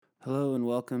Hello and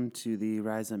welcome to the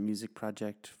Rise Up Music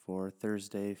Project for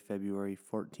Thursday, February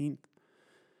 14th.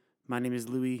 My name is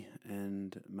Louie,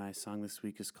 and my song this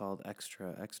week is called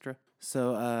Extra Extra.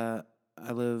 So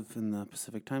I live in the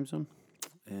Pacific time zone,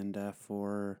 and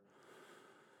for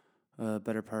a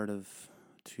better part of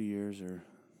 2 years or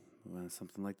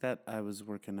something like that, I was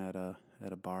working at a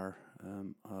bar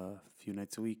a few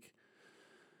nights a week,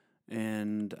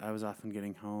 and I was often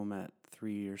getting home at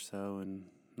 3 or so and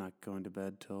not going to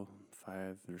bed till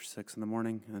 5 or 6 in the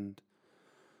morning, and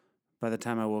by the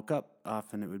time I woke up,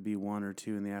 often it would be 1 or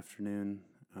 2 in the afternoon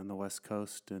on the West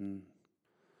Coast, and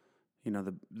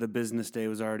the business day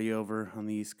was already over on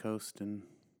the East Coast, and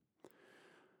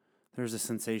there's a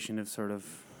sensation of sort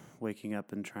of waking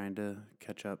up and trying to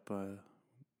catch up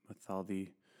with all the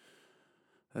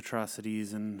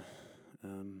atrocities and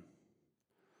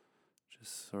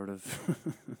just sort of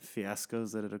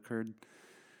fiascos that had occurred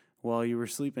while you were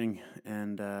sleeping,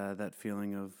 and that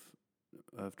feeling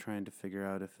of trying to figure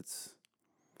out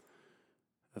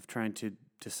of trying to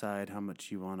decide how much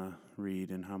you want to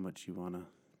read and how much you want to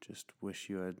just wish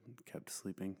you had kept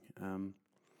sleeping.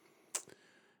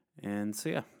 And so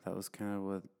yeah, that was kind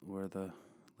of where the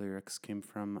lyrics came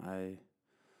from.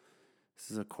 This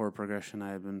is a chord progression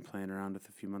I had been playing around with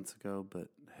a few months ago, but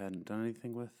hadn't done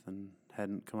anything with, and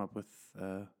hadn't come up with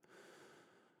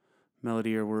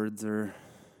melody or words or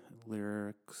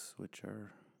lyrics, which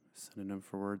are synonym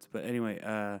for words. But anyway,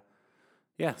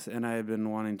 yes, and I had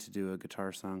been wanting to do a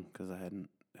guitar song because I hadn't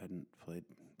played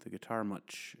the guitar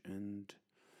much, and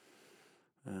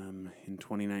in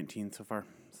 2019 so far.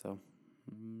 So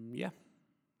yeah,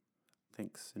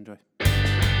 thanks. Enjoy.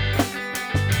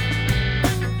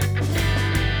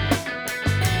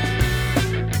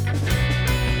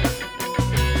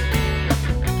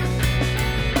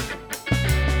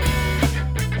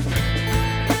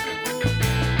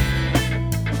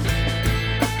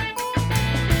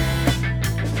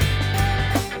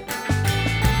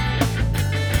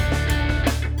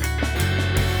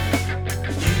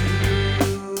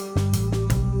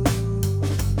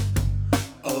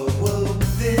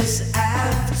 This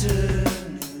afternoon,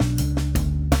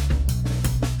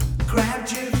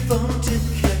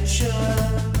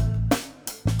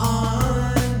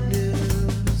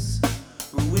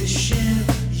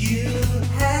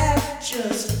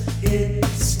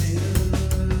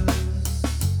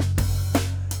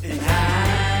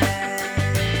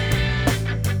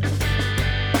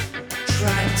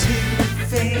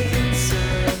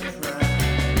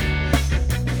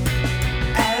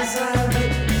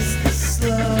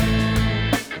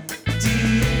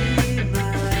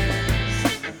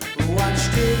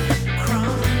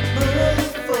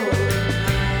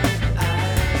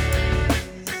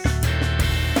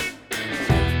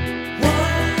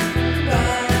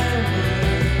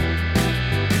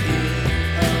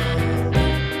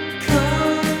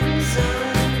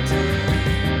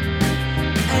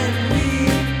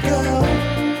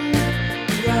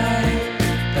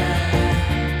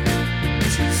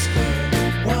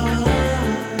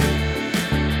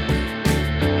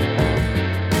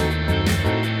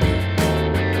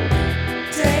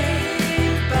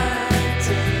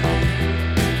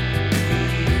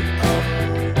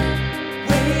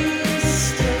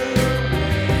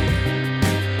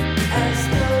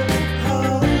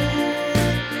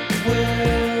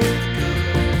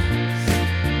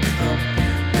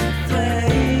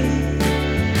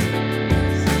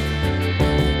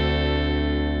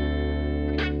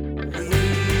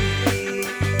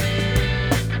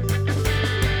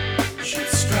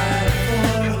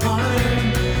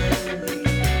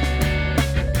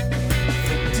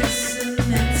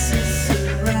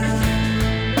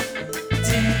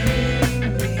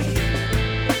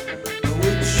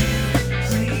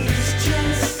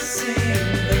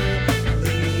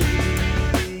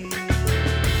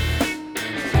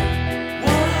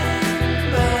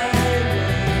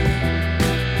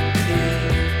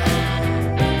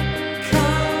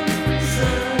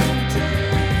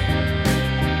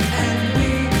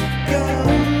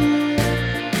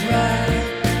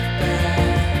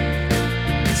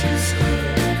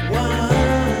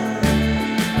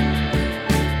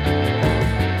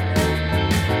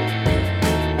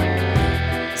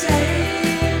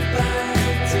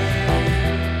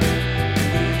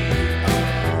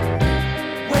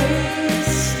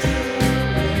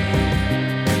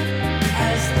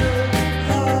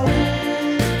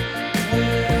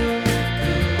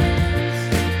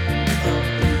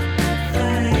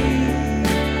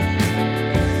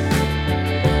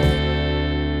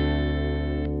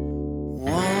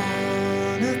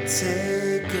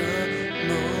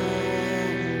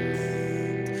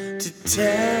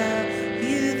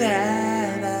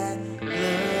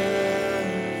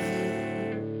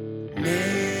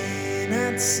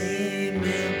 sing.